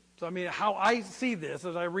conversation. So, how I see this,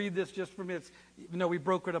 as I read this just for minutes, even though we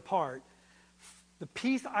broke it apart, the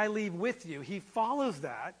peace I leave with you, he follows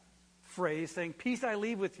that phrase, saying, peace I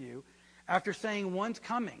leave with you, after saying, one's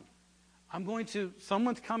coming.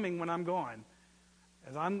 Someone's coming when I'm gone.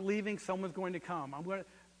 As I'm leaving, someone's going to come.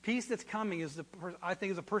 Peace that's coming I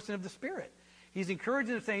think is a person of the Spirit. He's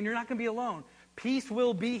encouraging them, saying, you're not going to be alone. Peace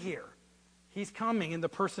will be here. He's coming in the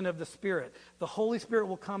person of the Spirit. The Holy Spirit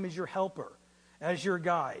will come as your helper, as your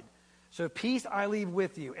guide. So peace I leave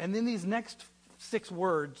with you. And then these next 6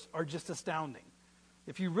 words are just astounding.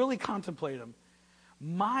 If you really contemplate them,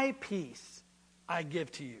 my peace I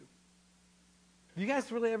give to you. Have you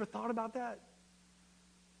guys really ever thought about that?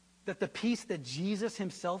 That the peace that Jesus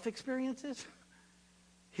himself experiences,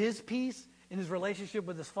 his peace in his relationship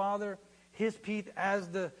with his Father, his peace as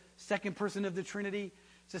the second person of the Trinity,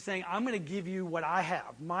 just saying, I'm going to give you what I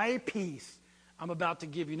have. My peace I'm about to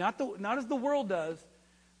give you. Not as the world does,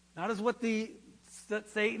 not as what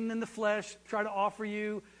Satan and the flesh try to offer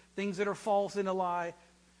you, things that are false and a lie.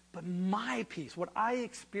 But my peace, what I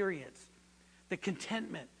experience, the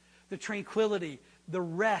contentment, the tranquility, the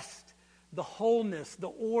rest, the wholeness, the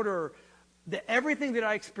order, everything that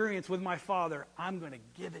I experience with my Father, I'm going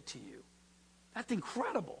to give it to you. That's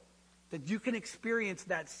incredible that you can experience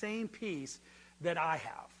that same peace that I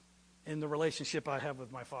have in the relationship I have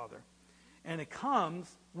with my Father. And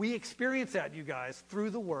we experience that, you guys, through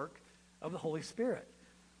the work of the Holy Spirit.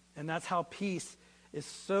 And that's how peace is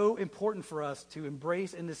so important for us to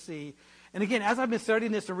embrace and to see. And again, as I've been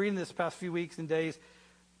studying this and reading this past few weeks and days,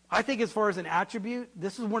 I think as far as an attribute,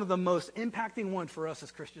 this is one of the most impacting ones for us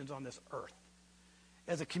as Christians on this earth.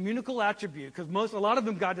 As a communicable attribute, because a lot of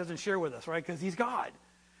them God doesn't share with us, right? Because he's God.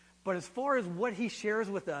 But as far as what he shares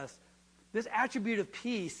with us, this attribute of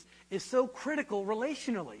peace is so critical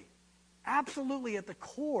relationally. Absolutely at the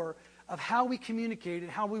core of how we communicate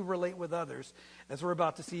and how we relate with others, as we're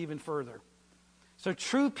about to see even further. So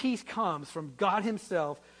true peace comes from God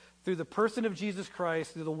himself through the person of Jesus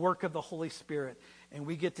Christ, through the work of the Holy Spirit. And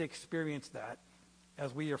we get to experience that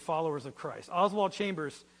as we are followers of Christ. Oswald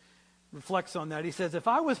Chambers reflects on that. He says, if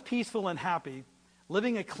I was peaceful and happy,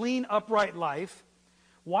 living a clean, upright life,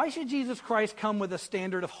 why should Jesus Christ come with a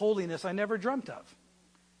standard of holiness I never dreamt of?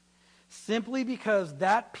 Simply because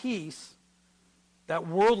that peace, that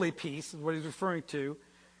worldly peace is what he's referring to,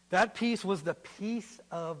 that peace was the peace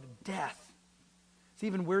of death. It's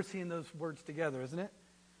even weird seeing those words together, isn't it?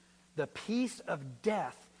 The peace of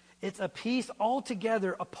death. It's a peace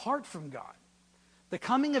altogether apart from God. The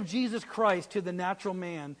coming of Jesus Christ to the natural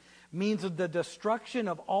man means the destruction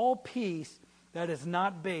of all peace that is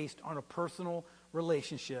not based on a personal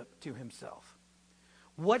relationship to himself.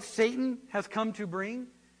 What Satan has come to bring,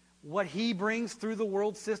 what he brings through the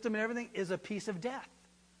world system and everything, is a peace of death.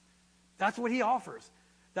 That's what he offers.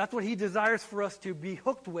 That's what he desires for us to be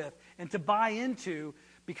hooked with and to buy into,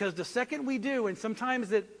 because the second we do, and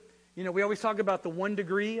sometimes we always talk about the 1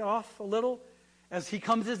 degree off a little, as he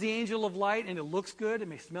comes as the angel of light and it looks good, it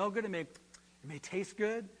may smell good, it may taste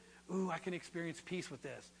good. Ooh, I can experience peace with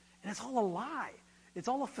this. And it's all a lie. It's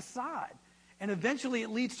all a facade. And eventually it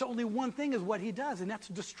leads to only one thing, is what he does, and that's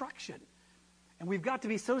destruction. And we've got to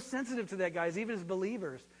be so sensitive to that, guys, even as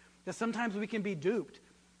believers, that sometimes we can be duped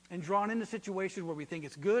and drawn into situations where we think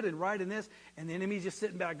it's good and right in this, and the enemy's just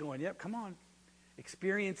sitting back going, yep, come on.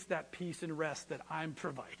 Experience that peace and rest that I'm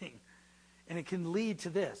providing. And it can lead to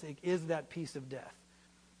this. It is that peace of death.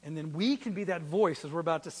 And then we can be that voice, as we're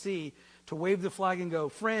about to see, to wave the flag and go,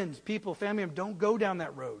 friends, people, family, don't go down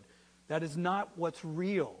that road. That is not what's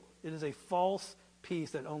real. It is a false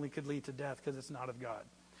peace that only could lead to death because it's not of God.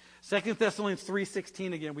 2 Thessalonians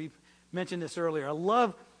 3:16, again, we mentioned this earlier. I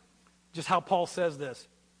love just how Paul says this.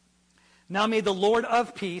 Now may the Lord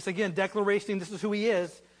of peace, again, declaration, this is who he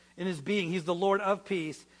is in his being. He's the Lord of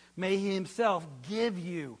peace. May he himself give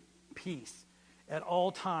you peace at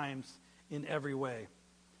all times in every way.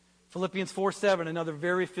 Philippians 4:7, another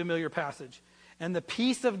very familiar passage. And the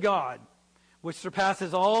peace of God, which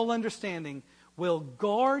surpasses all understanding, will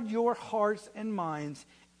guard your hearts and minds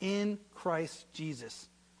in Christ Jesus.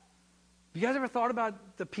 Have you guys ever thought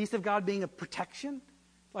about the peace of God being a protection,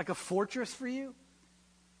 like a fortress for you?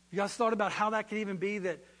 You guys thought about how that could even be,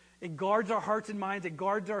 that it guards our hearts and minds, it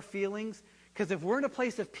guards our feelings? Because if we're in a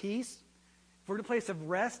place of peace, if we're in a place of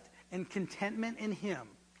rest and contentment in him,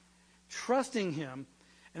 trusting him,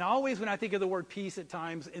 and always when I think of the word peace at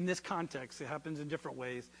times in this context, it happens in different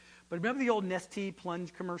ways. But remember the old Nestea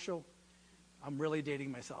plunge commercial? I'm really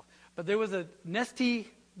dating myself. But there was a Nestea,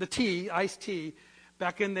 the tea, iced tea,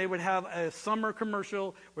 back then they would have a summer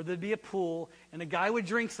commercial where there'd be a pool, and a guy would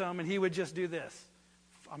drink some, and he would just do this.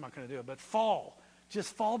 I'm not going to do it, but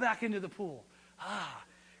just fall back into the pool.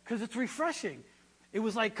 Because it's refreshing. It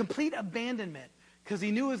was like complete abandonment, because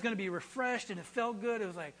he knew it was going to be refreshed, and it felt good. It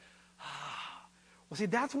was like, Well, see,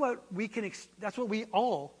 that's what we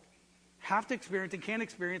all have to experience and can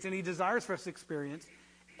experience, and he desires for us to experience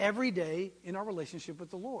every day in our relationship with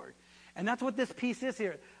the Lord. And that's what this peace is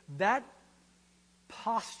here. That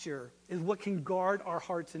posture is what can guard our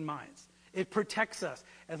hearts and minds. It protects us.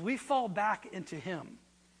 As we fall back into him,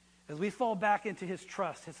 as we fall back into his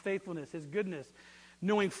trust, his faithfulness, his goodness,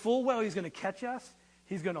 knowing full well he's going to catch us,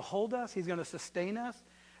 he's going to hold us, he's going to sustain us,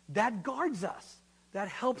 that guards us. That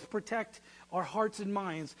helps protect our hearts and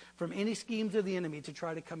minds from any schemes of the enemy to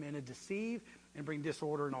try to come in and deceive and bring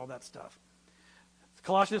disorder and all that stuff.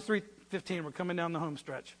 Colossians 3:15, we're coming down the home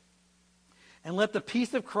stretch. And let the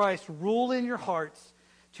peace of Christ rule in your hearts,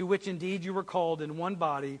 to which indeed you were called in one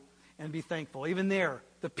body, and be thankful. Even there,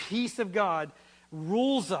 the peace of God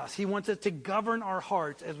rules us. He wants us to govern our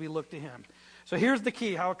hearts as we look to him. So here's the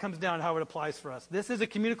key, how it comes down, how it applies for us. This is a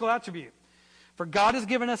communicable attribute. For God has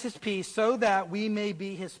given us his peace so that we may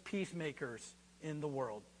be his peacemakers in the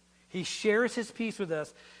world. He shares his peace with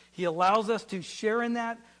us. He allows us to share in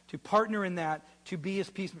that, to partner in that, to be his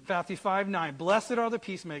peace. Matthew 5:9. Blessed are the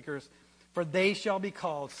peacemakers, for they shall be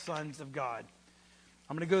called sons of God.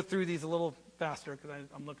 I'm going to go through these a little faster because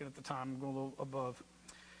I'm looking at the time. I'm going a little above.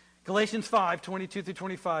 Galatians 5:22 through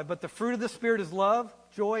 25. But the fruit of the Spirit is love,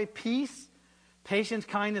 joy, peace, patience,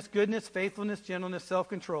 kindness, goodness, faithfulness, gentleness,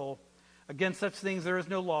 self-control. Against such things there is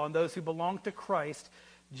no law, and those who belong to Christ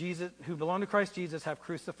Jesus have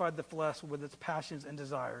crucified the flesh with its passions and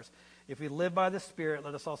desires. If we live by the Spirit,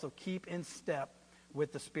 let us also keep in step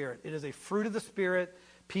with the Spirit. It is a fruit of the Spirit.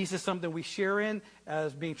 Peace is something we share in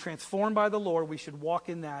as being transformed by the Lord. We should walk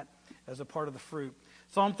in that as a part of the fruit.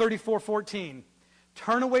 Psalm 34:14.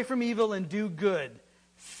 Turn away from evil and do good.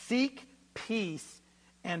 Seek peace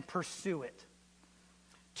and pursue it.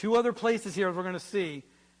 Two other places here we're going to see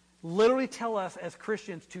literally tell us as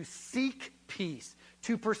Christians to seek peace,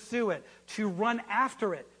 to pursue it, to run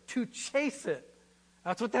after it, to chase it.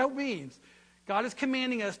 That's what that means. God is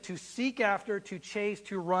commanding us to seek after, to chase,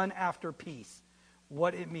 to run after peace.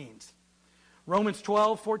 What it means. Romans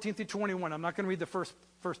 12:14 through 21. I'm not going to read the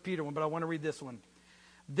first Peter one, but I want to read this one.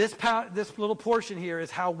 This little portion here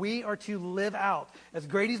is how we are to live out. As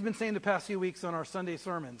Grady's been saying the past few weeks on our Sunday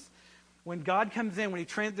sermons, when God comes in,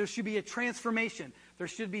 there should be a transformation. There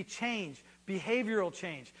should be change, behavioral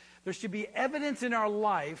change. There should be evidence in our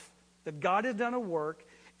life that God has done a work,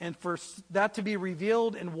 and for that to be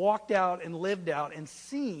revealed and walked out and lived out and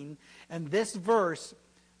seen. And this verse,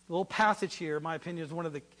 the little passage here, in my opinion, is one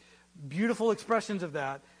of the beautiful expressions of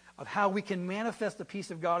that, of how we can manifest the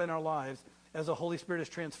peace of God in our lives as the Holy Spirit has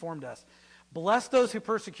transformed us. Bless those who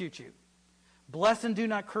persecute you. Bless and do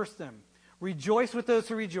not curse them. Rejoice with those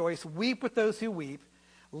who rejoice. Weep with those who weep.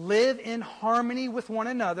 Live in harmony with one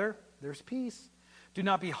another. There's peace. Do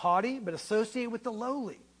not be haughty, but associate with the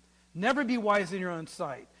lowly. Never be wise in your own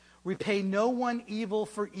sight. Repay no one evil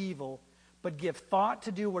for evil, but give thought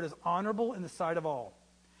to do what is honorable in the sight of all.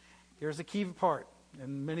 Here's the key part,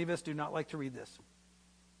 and many of us do not like to read this.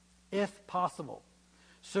 If possible,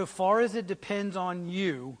 so far as it depends on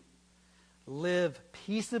you, live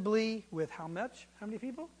peaceably with how much? How many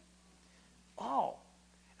people? All.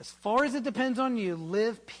 As far as it depends on you,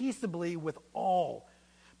 live peaceably with all.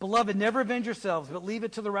 Beloved, never avenge yourselves, but leave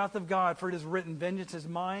it to the wrath of God, for it is written, vengeance is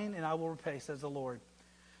mine, and I will repay, says the Lord.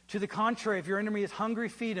 To the contrary, if your enemy is hungry,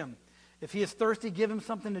 feed him. If he is thirsty, give him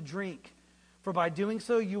something to drink. For by doing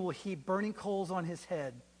so, you will heap burning coals on his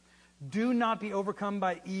head. Do not be overcome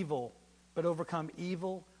by evil, but overcome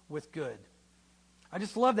evil with good. I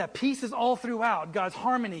just love that. Peace is all throughout. God's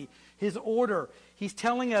harmony, his order. He's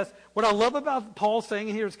telling us, what I love about Paul saying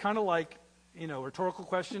here is kind of like, a rhetorical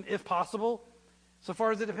question, if possible, so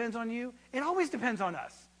far as it depends on you. It always depends on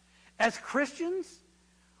us. As Christians,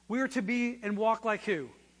 we are to be and walk like who?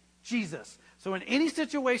 Jesus. So in any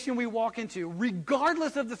situation we walk into,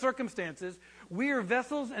 regardless of the circumstances, we are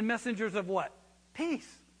vessels and messengers of what? Peace.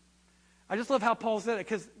 I just love how Paul said it,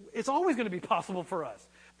 because it's always going to be possible for us.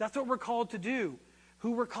 That's what we're called to do,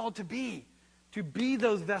 who we're called to be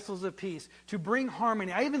those vessels of peace, to bring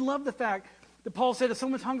harmony. I even love the fact that Paul said, if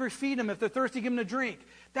someone's hungry, feed them. If they're thirsty, give them a drink.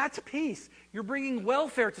 That's peace. You're bringing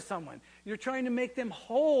welfare to someone. You're trying to make them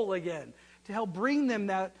whole again, to help bring them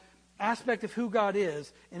that aspect of who God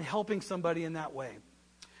is and helping somebody in that way.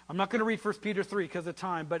 I'm not going to read 1 Peter 3 because of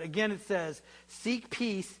time, but again it says, seek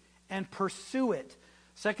peace and pursue it.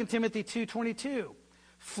 2 Timothy 2:22.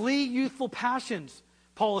 Flee youthful passions,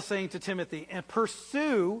 Paul is saying to Timothy, and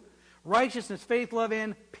pursue righteousness, faith, love,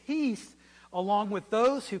 and peace, along with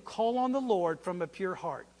those who call on the Lord from a pure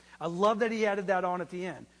heart. I love that he added that on at the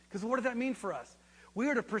end. Because what does that mean for us? We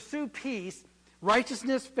are to pursue peace,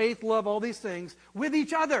 righteousness, faith, love, all these things with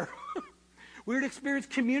each other. We're to experience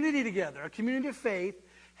community together, a community of faith,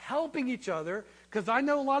 helping each other. Because I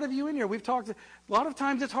know a lot of you in here, we've talked, a lot of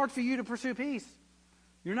times it's hard for you to pursue peace.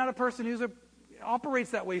 You're not a person who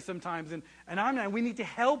operates that way sometimes. And I'm not. We need to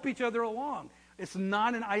help each other along. It's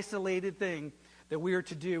not an isolated thing that we are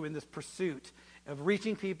to do in this pursuit of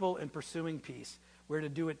reaching people and pursuing peace. We're to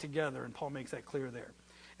do it together, and Paul makes that clear there.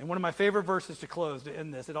 And one of my favorite verses to close, to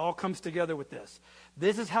end this, it all comes together with this.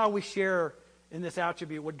 This is how we share in this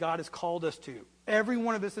attribute what God has called us to. Every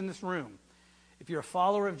one of us in this room, if you're a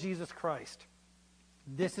follower of Jesus Christ,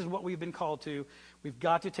 this is what we've been called to. We've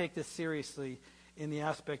got to take this seriously in the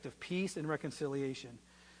aspect of peace and reconciliation.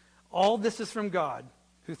 All this is from God,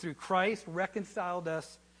 who through Christ reconciled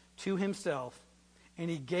us to himself, and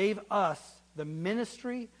he gave us the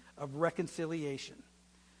ministry of reconciliation.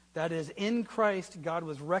 That is, in Christ, God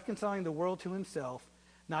was reconciling the world to himself,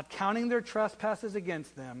 not counting their trespasses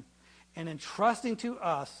against them, and entrusting to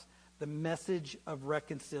us the message of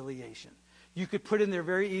reconciliation. You could put in there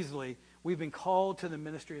very easily, we've been called to the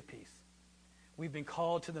ministry of peace. We've been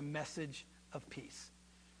called to the message of peace.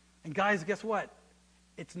 And guys, guess what?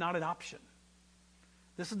 It's not an option.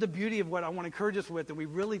 This is the beauty of what I want to encourage us with, and we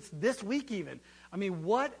really, this week even, I mean,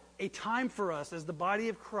 what a time for us as the body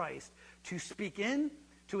of Christ to speak in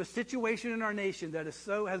to a situation in our nation that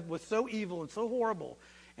was so evil and so horrible,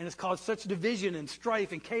 and has caused such division and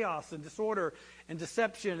strife and chaos and disorder and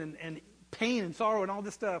deception and pain and sorrow and all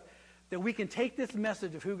this stuff, that we can take this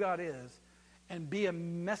message of who God is and be a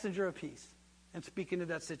messenger of peace and speak into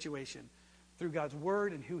that situation through God's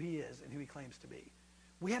word and who he is and who he claims to be.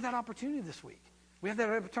 We have that opportunity this week. We have that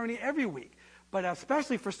opportunity every week. But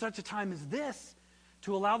especially for such a time as this,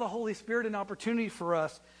 to allow the Holy Spirit an opportunity for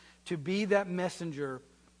us to be that messenger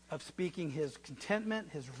of speaking his contentment,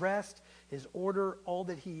 his rest, his order, all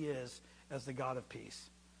that he is as the God of peace.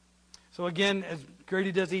 So again, as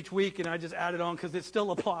Grady does each week, and I just add it on because it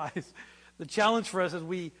still applies, the challenge for us as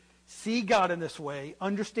we see God in this way,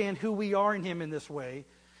 understand who we are in him in this way,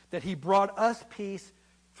 that he brought us peace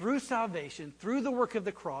through salvation, through the work of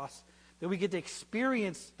the cross, that we get to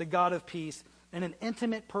experience the God of peace in an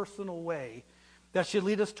intimate, personal way that should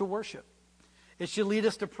lead us to worship. It should lead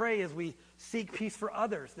us to pray as we seek peace for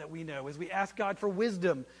others that we know, as we ask God for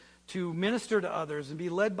wisdom to minister to others and be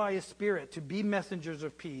led by his Spirit to be messengers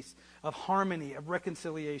of peace, of harmony, of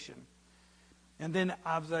reconciliation. And then,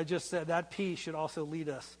 as I just said, that peace should also lead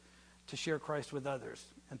us to share Christ with others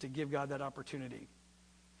and to give God that opportunity.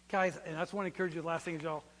 Guys, and I just want to encourage you, the last thing is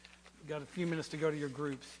y'all got a few minutes to go to your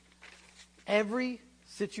groups. Every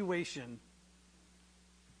situation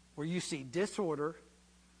where you see disorder,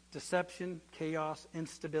 deception, chaos,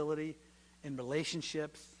 instability in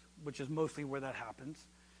relationships, which is mostly where that happens,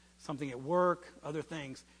 something at work, other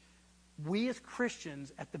things, we as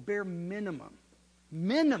Christians, at the bare minimum,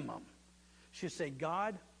 should say,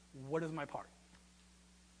 God, what is my part?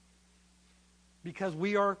 Because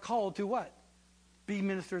we are called to what? Be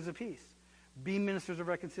ministers of peace. Be ministers of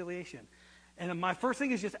reconciliation. And my first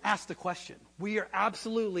thing is just ask the question. We are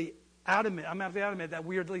absolutely adamant, I'm absolutely adamant that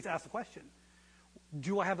we are at least ask the question.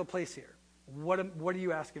 Do I have a place here? What are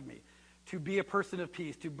you asking me? To be a person of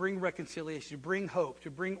peace, to bring reconciliation, to bring hope,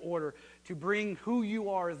 to bring order, to bring who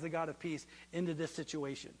you are as the God of peace into this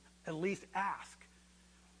situation. At least ask.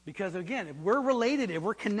 Because again, if we're related, if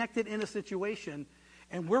we're connected in a situation,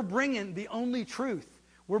 and we're bringing the only truth,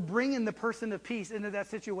 we're bringing the person of peace into that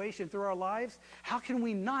situation through our lives, how can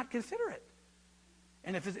we not consider it?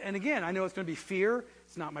 And again, I know it's going to be fear.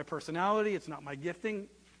 It's not my personality. It's not my gifting.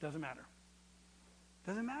 Doesn't matter.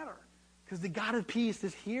 Doesn't matter. Because the God of peace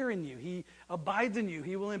is here in you. He abides in you.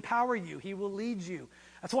 He will empower you. He will lead you.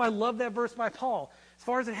 That's why I love that verse by Paul. As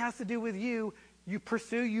far as it has to do with you, you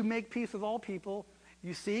pursue, you make peace with all people.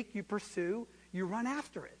 You seek, you pursue, you run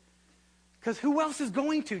after it. Because who else is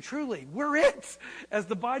going to, truly? We're it. As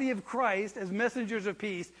the body of Christ, as messengers of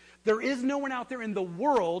peace, there is no one out there in the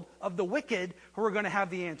world of the wicked who are going to have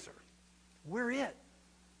the answer. We're it.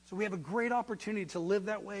 So we have a great opportunity to live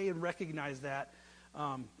that way and recognize that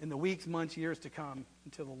in the weeks, months, years to come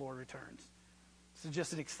until the Lord returns. This is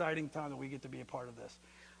just an exciting time that we get to be a part of this.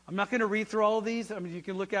 I'm not going to read through all of these. I mean, you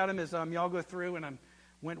can look at them as y'all go through, and I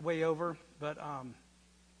went way over, but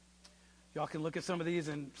y'all can look at some of these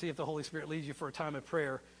and see if the Holy Spirit leads you for a time of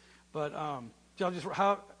prayer. But y'all just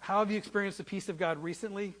how have you experienced the peace of God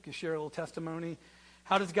recently? You can share a little testimony.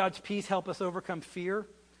 How does God's peace help us overcome fear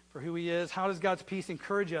for who he is? How does God's peace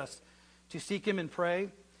encourage us to seek him and pray?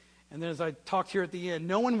 And then as I talked here at the end,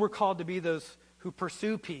 knowing we're called to be those who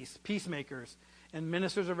pursue peace, peacemakers, and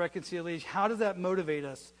ministers of reconciliation, how does that motivate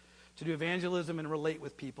us to do evangelism and relate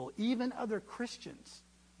with people, even other Christians,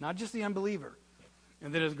 not just the unbeliever?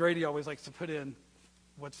 And then as Grady always likes to put in,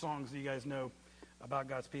 what songs do you guys know about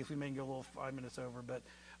God's peace? We may go a little 5 minutes over. But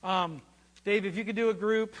Dave, if you could do a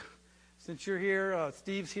group, since you're here,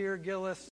 Steve's here, Gillis.